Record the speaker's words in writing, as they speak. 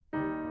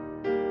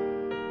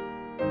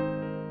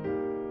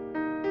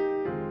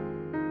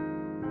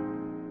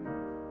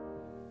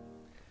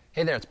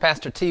Hey there, it's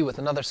Pastor T with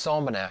another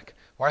Psalmanac,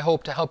 where I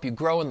hope to help you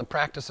grow in the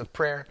practice of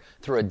prayer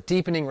through a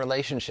deepening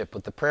relationship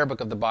with the prayer book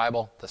of the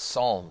Bible, the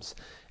Psalms.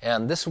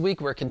 And this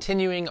week we're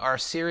continuing our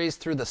series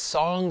through the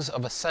Songs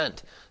of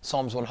Ascent,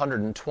 Psalms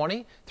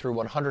 120 through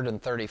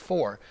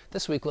 134.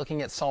 This week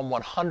looking at Psalm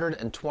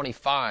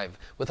 125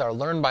 with our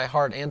Learn by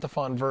Heart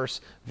antiphon verse,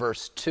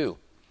 verse 2.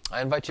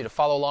 I invite you to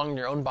follow along in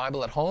your own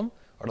Bible at home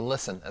or to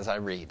listen as I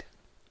read.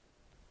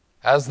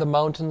 As the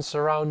mountains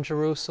surround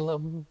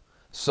Jerusalem,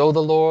 so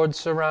the Lord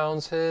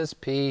surrounds his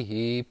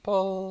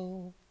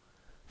people,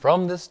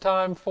 from this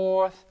time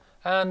forth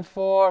and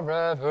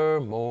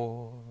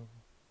forevermore.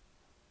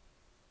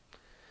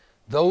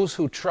 Those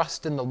who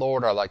trust in the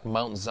Lord are like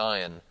Mount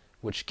Zion,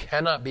 which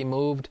cannot be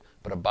moved,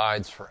 but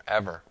abides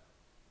forever.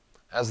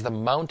 As the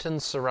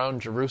mountains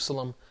surround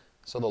Jerusalem,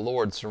 so the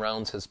Lord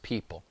surrounds his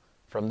people,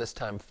 from this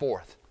time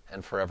forth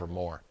and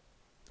forevermore.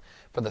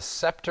 For the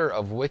scepter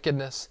of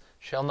wickedness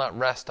shall not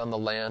rest on the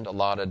land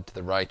allotted to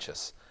the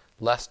righteous,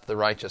 lest the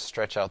righteous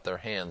stretch out their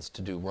hands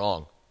to do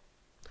wrong.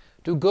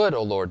 Do good,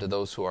 O Lord, to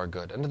those who are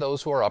good, and to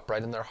those who are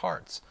upright in their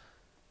hearts.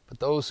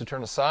 But those who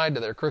turn aside to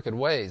their crooked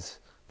ways,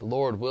 the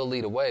Lord will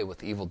lead away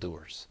with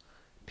evildoers.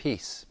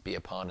 Peace be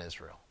upon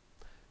Israel.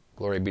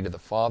 Glory be to the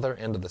Father,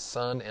 and to the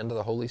Son, and to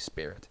the Holy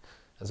Spirit,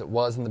 as it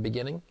was in the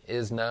beginning,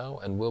 is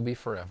now, and will be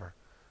forever.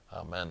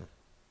 Amen.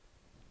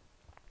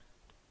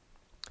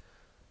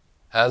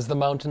 As the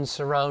mountains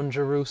surround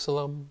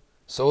Jerusalem,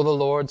 so the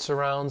Lord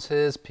surrounds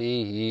his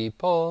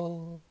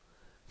people,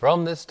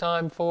 from this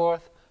time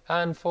forth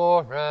and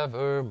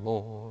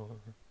forevermore.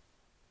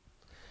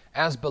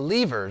 As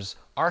believers,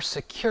 our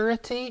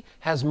security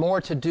has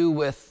more to do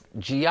with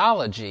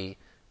geology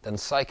than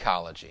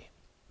psychology.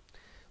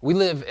 We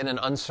live in an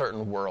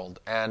uncertain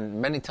world,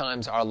 and many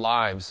times our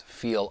lives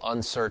feel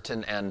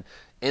uncertain and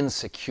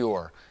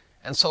insecure.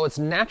 And so it's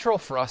natural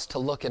for us to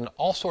look in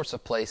all sorts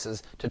of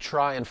places to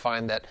try and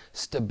find that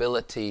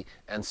stability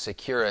and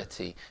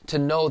security, to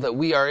know that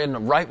we are in the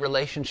right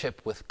relationship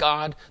with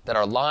God, that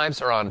our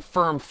lives are on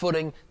firm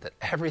footing, that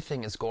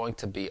everything is going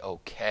to be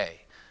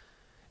okay.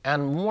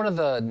 And one of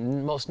the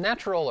most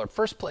natural or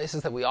first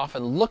places that we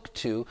often look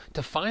to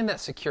find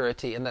that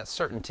security and that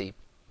certainty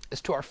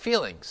is to our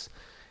feelings.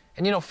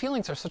 And you know,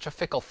 feelings are such a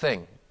fickle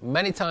thing.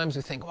 Many times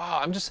we think,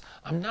 wow,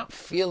 I'm not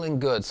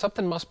feeling good.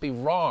 Something must be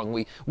wrong.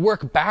 We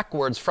work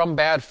backwards from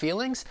bad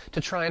feelings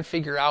to try and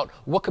figure out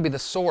what could be the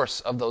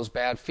source of those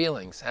bad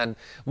feelings. And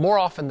more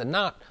often than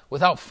not,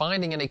 without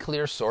finding any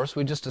clear source,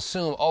 we just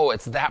assume, oh,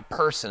 it's that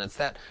person, it's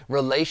that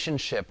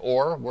relationship,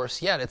 or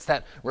worse yet, it's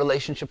that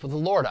relationship with the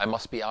Lord. I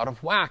must be out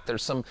of whack.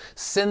 There's some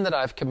sin that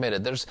I've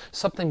committed. There's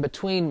something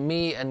between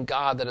me and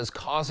God that is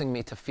causing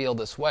me to feel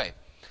this way.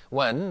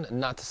 When,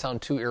 not to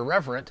sound too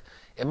irreverent,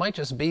 it might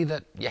just be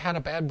that you had a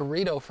bad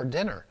burrito for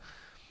dinner.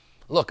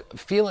 Look,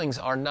 feelings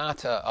are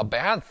not a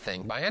bad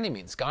thing by any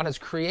means. God has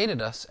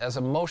created us as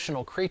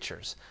emotional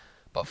creatures,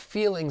 but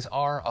feelings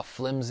are a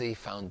flimsy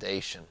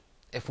foundation.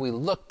 If we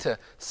look to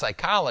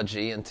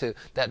psychology and to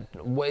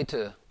that way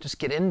to just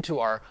get into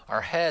our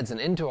heads and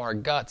into our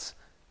guts,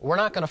 we're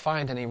not going to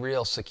find any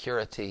real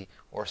security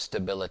or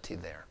stability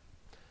there.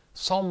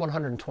 Psalm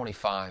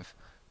 125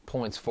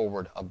 points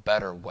forward a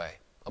better way,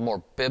 a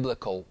more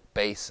biblical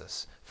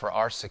basis for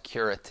our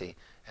security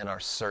and our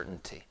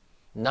certainty.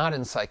 Not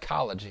in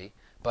psychology,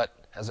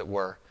 but, as it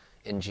were,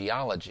 in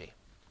geology.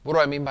 What do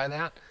I mean by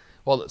that?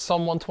 Well,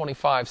 Psalm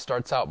 125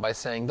 starts out by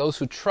saying, those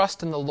who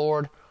trust in the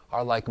Lord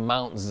are like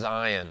Mount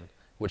Zion,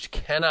 which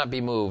cannot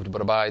be moved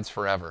but abides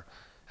forever.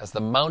 As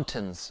the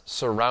mountains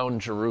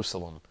surround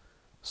Jerusalem,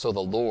 so the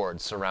Lord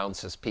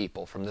surrounds his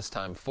people from this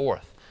time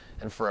forth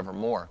and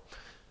forevermore.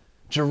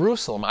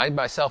 Jerusalem, I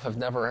myself have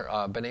never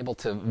been able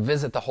to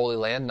visit the Holy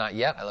Land, not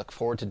yet. I look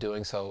forward to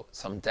doing so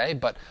someday,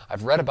 but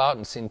I've read about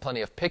and seen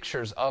plenty of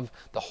pictures of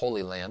the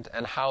Holy Land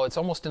and how it's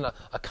almost in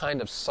a kind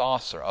of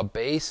saucer, a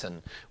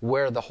basin,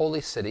 where the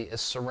holy city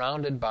is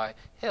surrounded by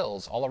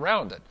hills all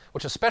around it,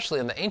 which especially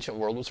in the ancient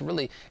world was a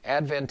really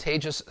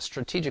advantageous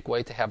strategic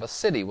way to have a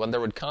city when there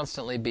would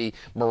constantly be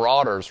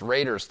marauders,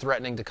 raiders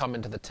threatening to come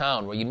into the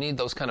town, where you need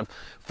those kind of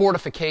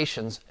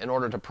fortifications in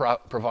order to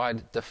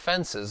provide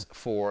defenses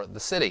for the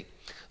city.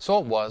 So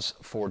it was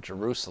for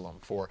Jerusalem,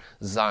 for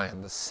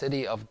Zion, the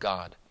city of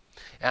God.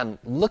 And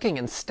looking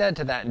instead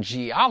to that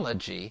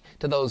geology,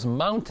 to those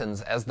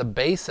mountains as the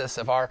basis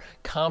of our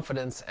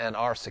confidence and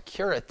our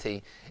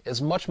security,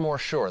 is much more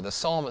sure. The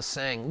psalm is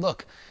saying,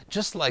 look,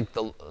 just like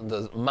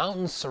the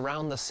mountains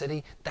surround the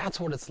city, that's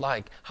what it's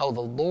like, how the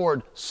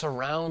Lord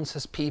surrounds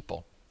his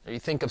people. You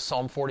think of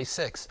Psalm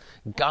 46.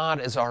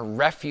 God is our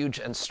refuge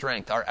and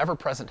strength, our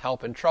ever-present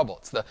help in trouble.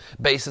 It's the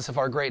basis of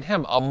our great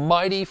hymn. A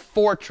mighty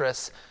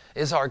fortress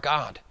is our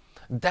God.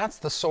 That's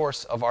the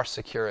source of our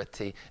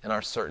security and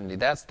our certainty.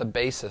 That's the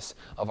basis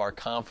of our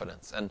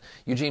confidence. And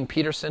Eugene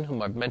Peterson,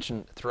 whom I've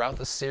mentioned throughout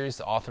this series,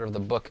 the author of the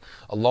book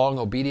A Long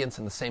Obedience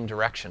in the Same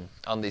Direction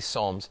on these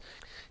Psalms,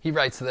 he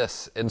writes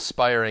this,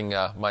 inspiring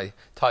my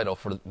title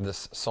for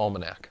this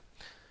Psalmanac.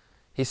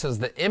 He says,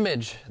 the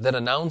image that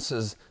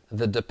announces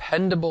the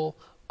dependable,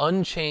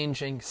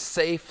 unchanging,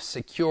 safe,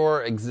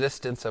 secure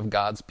existence of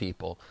God's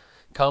people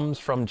comes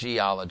from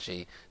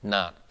geology,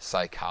 not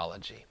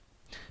psychology.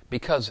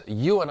 Because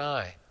you and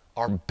I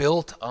are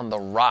built on the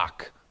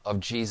rock of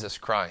Jesus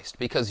Christ,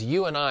 because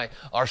you and I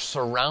are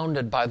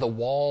surrounded by the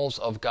walls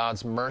of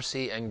God's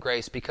mercy and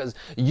grace, because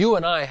you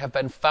and I have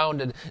been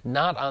founded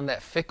not on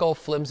that fickle,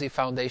 flimsy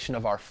foundation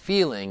of our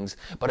feelings,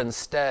 but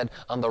instead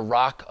on the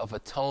rock of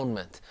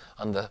atonement,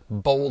 on the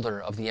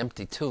boulder of the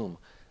empty tomb.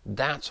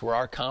 That's where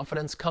our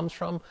confidence comes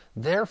from.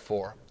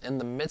 Therefore, in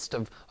the midst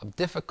of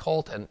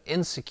difficult and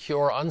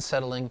insecure,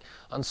 unsettling,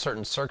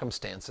 uncertain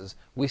circumstances,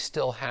 we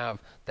still have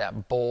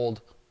that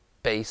bold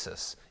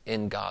basis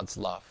in God's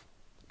love.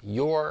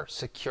 Your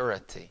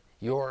security,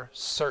 your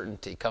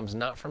certainty comes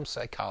not from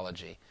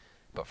psychology,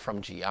 but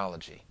from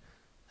geology.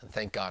 And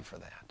thank God for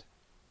that.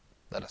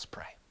 Let us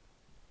pray.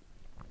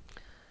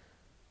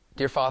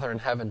 Dear Father in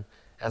heaven,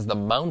 as the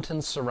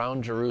mountains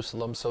surround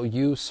Jerusalem, so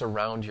you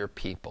surround your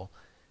people.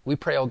 We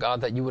pray, O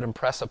God, that you would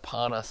impress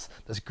upon us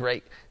this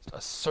great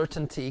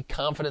certainty,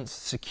 confidence,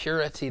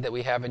 security that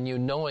we have in you,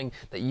 knowing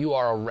that you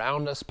are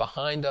around us,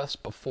 behind us,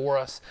 before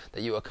us,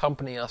 that you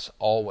accompany us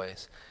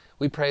always.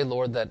 We pray,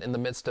 Lord, that in the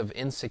midst of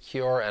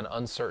insecure and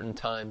uncertain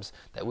times,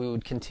 that we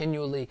would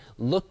continually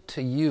look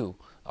to you,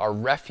 our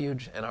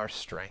refuge and our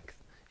strength.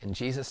 In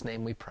Jesus'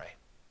 name we pray.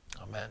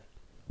 Amen.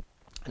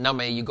 Now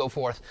may you go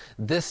forth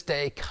this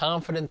day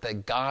confident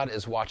that God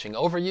is watching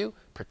over you,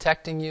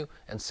 protecting you,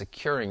 and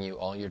securing you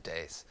all your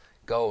days.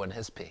 Go in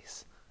his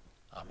peace.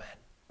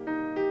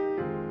 Amen.